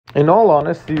In all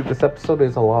honesty, this episode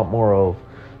is a lot more of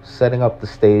setting up the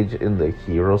stage in the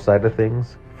hero side of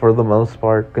things for the most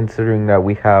part, considering that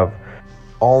we have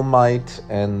All Might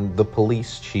and the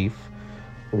police chief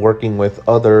working with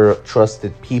other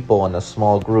trusted people in a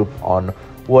small group on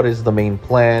what is the main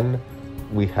plan.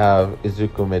 We have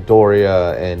Izuku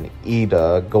Midoriya and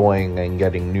Ida going and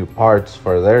getting new parts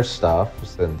for their stuff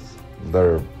since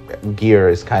their gear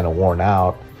is kind of worn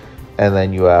out. And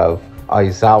then you have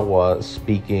Aizawa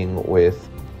speaking with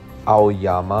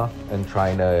Aoyama and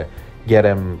trying to get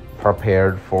him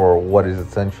prepared for what is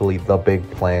essentially the big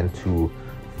plan to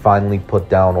finally put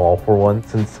down All For One.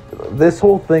 Since this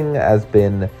whole thing has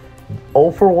been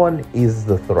All For One is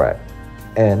the threat.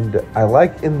 And I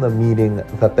like in the meeting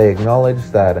that they acknowledge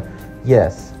that,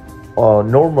 yes,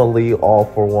 normally All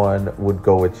For One would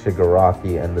go with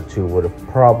Shigaraki and the two would have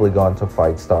probably gone to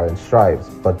fight Star and Stripes.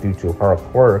 But due to her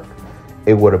quirk,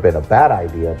 it would have been a bad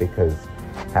idea because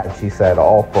had she said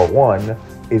All For One,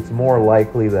 it's more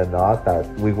likely than not that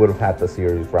we would have had the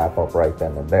series wrap up right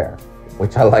then and there.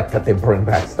 Which I like that they bring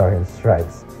back Star and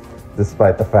Stripes.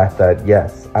 Despite the fact that,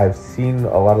 yes, I've seen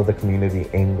a lot of the community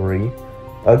angry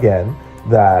again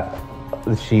that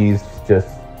she's just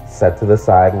set to the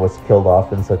side, was killed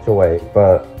off in such a way.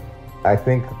 But I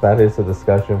think that is a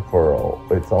discussion for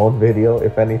its own video,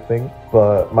 if anything.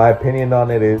 But my opinion on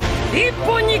it is,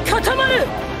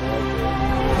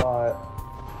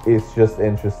 it's just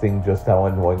interesting just how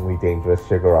annoyingly dangerous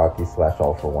Shigaraki /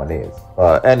 All For One is.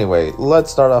 Anyway,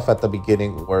 let's start off at the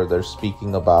beginning where they're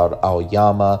speaking about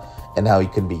Aoyama and how he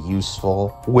can be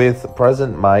useful, with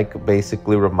President Mike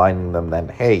basically reminding them that,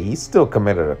 hey, he still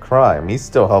committed a crime. He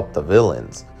still helped the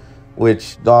villains.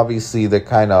 Which obviously they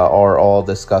kind of are all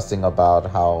discussing about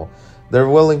how they're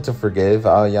willing to forgive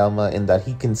Aoyama in that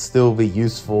he can still be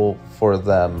useful for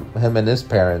them, him and his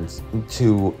parents,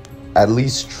 to at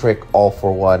least trick All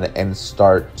For One and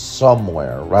start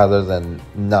somewhere rather than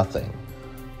nothing.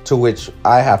 To which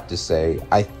I have to say,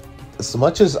 as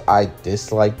much as I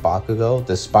dislike Bakugo,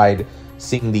 despite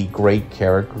seeing the great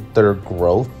character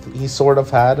growth he sort of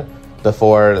had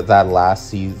before that last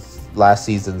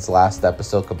season's last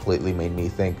episode completely made me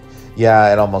think,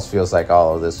 yeah, it almost feels like,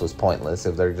 oh, this was pointless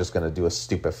if they're just gonna do a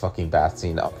stupid fucking bath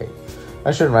scene. Okay,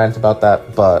 I shouldn't rant about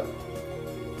that, but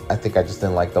I think I just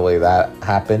didn't like the way that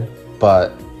happened.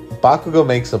 But Bakugo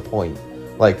makes a point.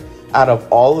 Like, out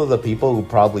of all of the people who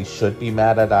probably should be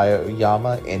mad at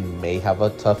Aoyama and may have a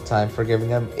tough time forgiving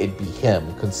him, it'd be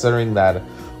him, considering that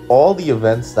all the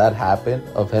events that happened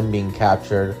of him being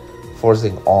captured,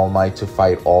 forcing All Might to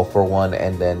fight All For One,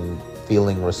 and then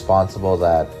feeling responsible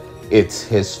that it's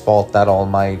his fault that All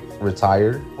Might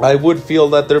retired. I would feel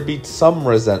that there'd be some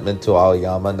resentment to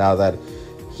Aoyama now that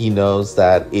he knows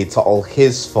that it's all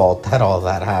his fault that all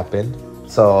that happened.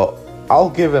 So I'll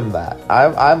give him that.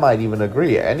 I might even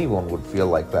agree. Anyone would feel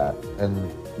like that. And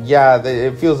yeah,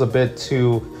 it feels a bit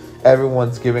too,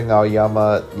 everyone's giving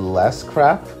Aoyama less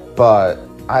crap. But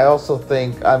I also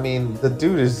think, I mean, the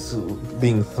dude is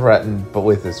being threatened but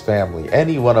with his family.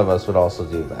 Any one of us would also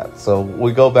do that. So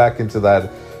we go back into that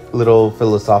little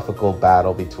philosophical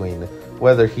battle between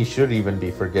whether he should even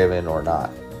be forgiven or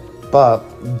not. But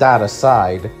that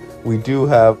aside, we do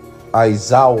have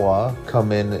Aizawa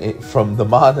come in from the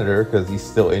monitor because he's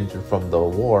still injured from the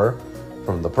war,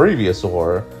 from the previous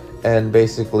war, and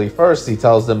basically first he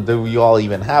tells them, do you all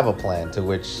even have a plan? To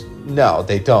which, no,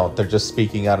 they don't. They're just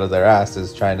speaking out of their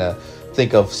asses trying to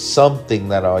think of something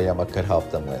that Aoyama could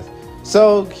help them with.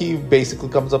 So he basically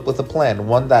comes up with a plan,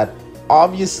 one that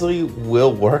obviously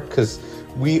will work because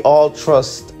we all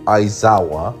trust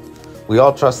Aizawa. We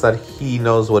all trust that he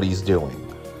knows what he's doing.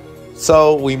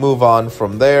 So we move on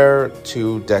from there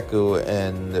to Deku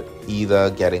and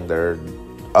Ida getting their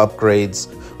upgrades,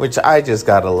 which I just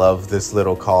gotta love this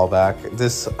little callback.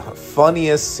 This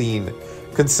funniest scene,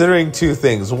 considering two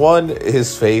things. One,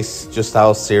 his face, just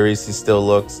how serious he still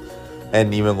looks.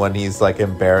 And even when he's like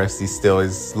embarrassed, he still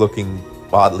is looking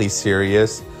oddly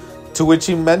serious. To which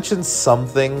he mentions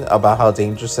something about how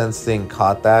Danger Sensei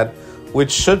caught that, which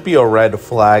should be a red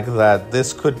flag that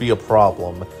this could be a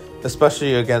problem.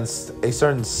 Especially against a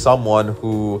certain someone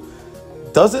who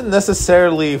doesn't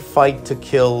necessarily fight to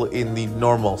kill in the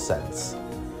normal sense.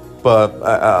 But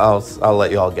I'll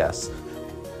let y'all guess.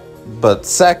 But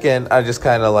second, I just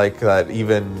kind of like that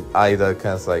even Ida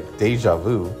kind of like deja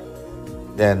vu.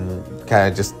 And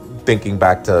kind of just thinking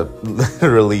back to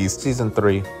release season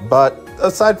 3. But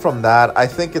aside from that, I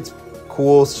think it's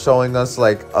cool showing us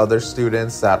like other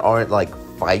students that aren't like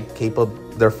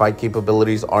their fight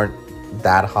capabilities aren't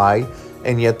that high,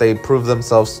 and yet they prove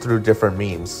themselves through different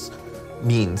means.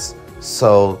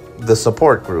 So the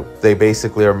support group, they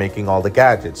basically are making all the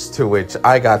gadgets, to which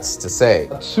I got to say,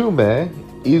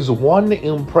 Natsume is one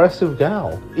impressive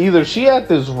gal. Either she had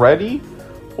this ready,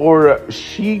 or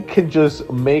she can just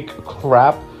make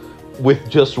crap with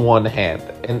just one hand.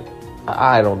 And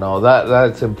I don't know,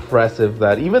 that's impressive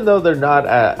that even though they're not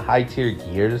at high tier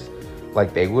gears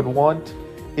like they would want,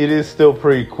 it is still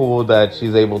pretty cool that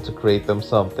she's able to create them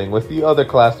something, with the other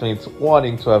classmates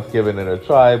wanting to have given it a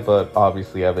try, but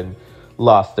obviously having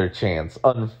lost their chance,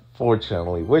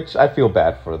 unfortunately, which I feel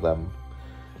bad for them.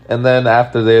 And then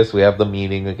after this, we have the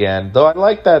meeting again. Though I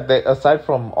like that they, aside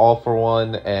from All For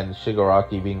One and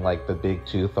Shigaraki being like the big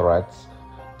two threats,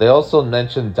 they also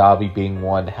mentioned Dabi being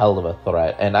one hell of a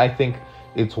threat. And I think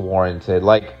it's warranted.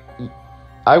 Like,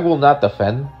 I will not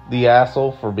defend the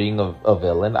asshole for being a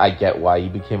villain. I get why he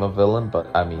became a villain, but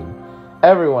I mean,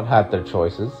 everyone had their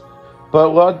choices.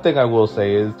 But one thing I will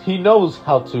say is he knows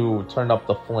how to turn up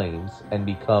the flames and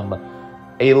become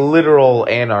a literal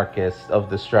anarchist of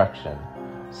destruction.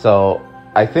 So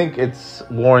I think it's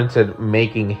warranted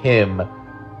making him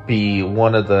be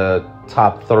one of the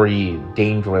top 3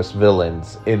 dangerous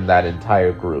villains in that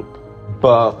entire group.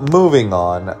 But moving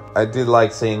on, I did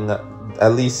like seeing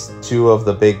at least 2 of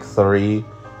the big 3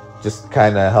 just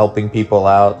kind of helping people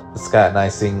out. It's kind of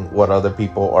nice seeing what other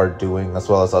people are doing, as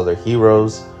well as other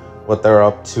heroes, what they're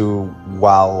up to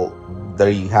while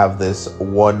they have this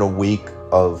 1 week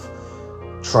of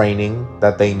training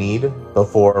that they need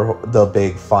before the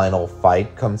big final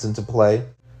fight comes into play.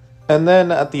 And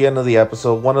then at the end of the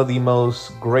episode, one of the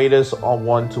most greatest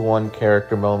one-to-one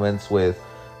character moments with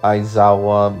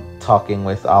Aizawa talking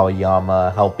with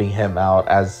Aoyama, helping him out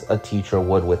as a teacher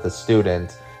would with a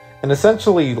student, and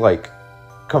essentially like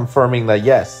confirming that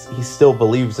yes, he still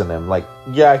believes in him. Like,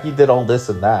 yeah, he did all this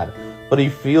and that, but he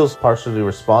feels partially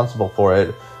responsible for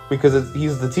it because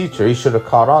he's the teacher. He should have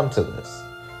caught on to this.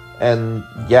 And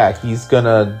yeah, he's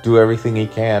gonna do everything he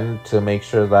can to make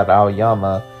sure that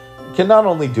Aoyama can not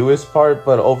only do his part,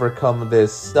 but overcome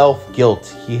this self-guilt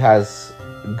he has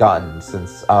gotten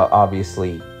since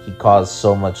obviously he caused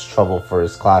so much trouble for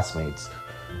his classmates.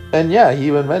 And yeah, he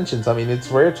even mentions, I mean, it's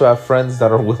rare to have friends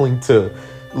that are willing to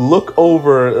look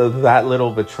over that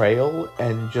little betrayal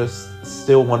and just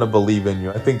still want to believe in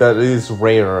you. I think that is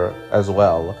rare as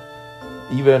well.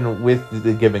 Even with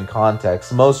the given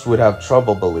context, most would have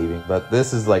trouble believing, but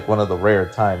this is like one of the rare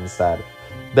times that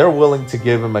they're willing to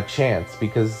give him a chance,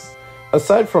 because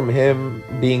aside from him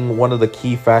being one of the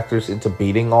key factors into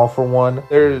beating All For One,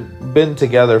 they've been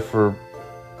together for,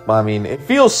 I mean, it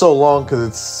feels so long because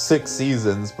it's 6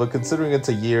 seasons, but considering it's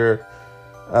a year,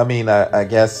 I mean, I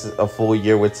guess a full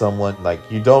year with someone, like,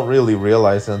 you don't really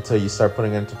realize it until you start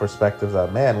putting it into perspective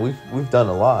that, man, we've done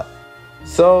a lot.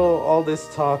 So all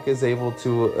this talk is able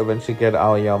to eventually get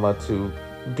Aoyama to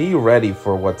be ready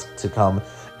for what's to come.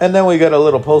 And then we get a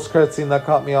little post-credit scene that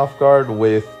caught me off guard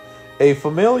with a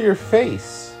familiar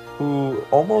face who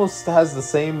almost has the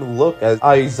same look as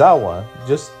Aizawa,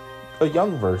 just a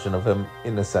young version of him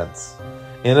in a sense.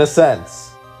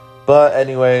 But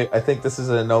anyway, I think this is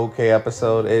an okay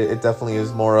episode. It definitely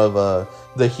is more of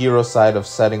the hero side of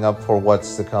setting up for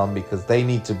what's to come, because they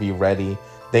need to be ready.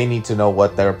 They need to know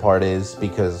what their part is,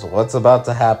 because what's about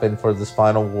to happen for this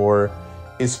final war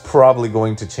is probably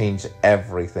going to change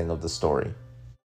everything of the story.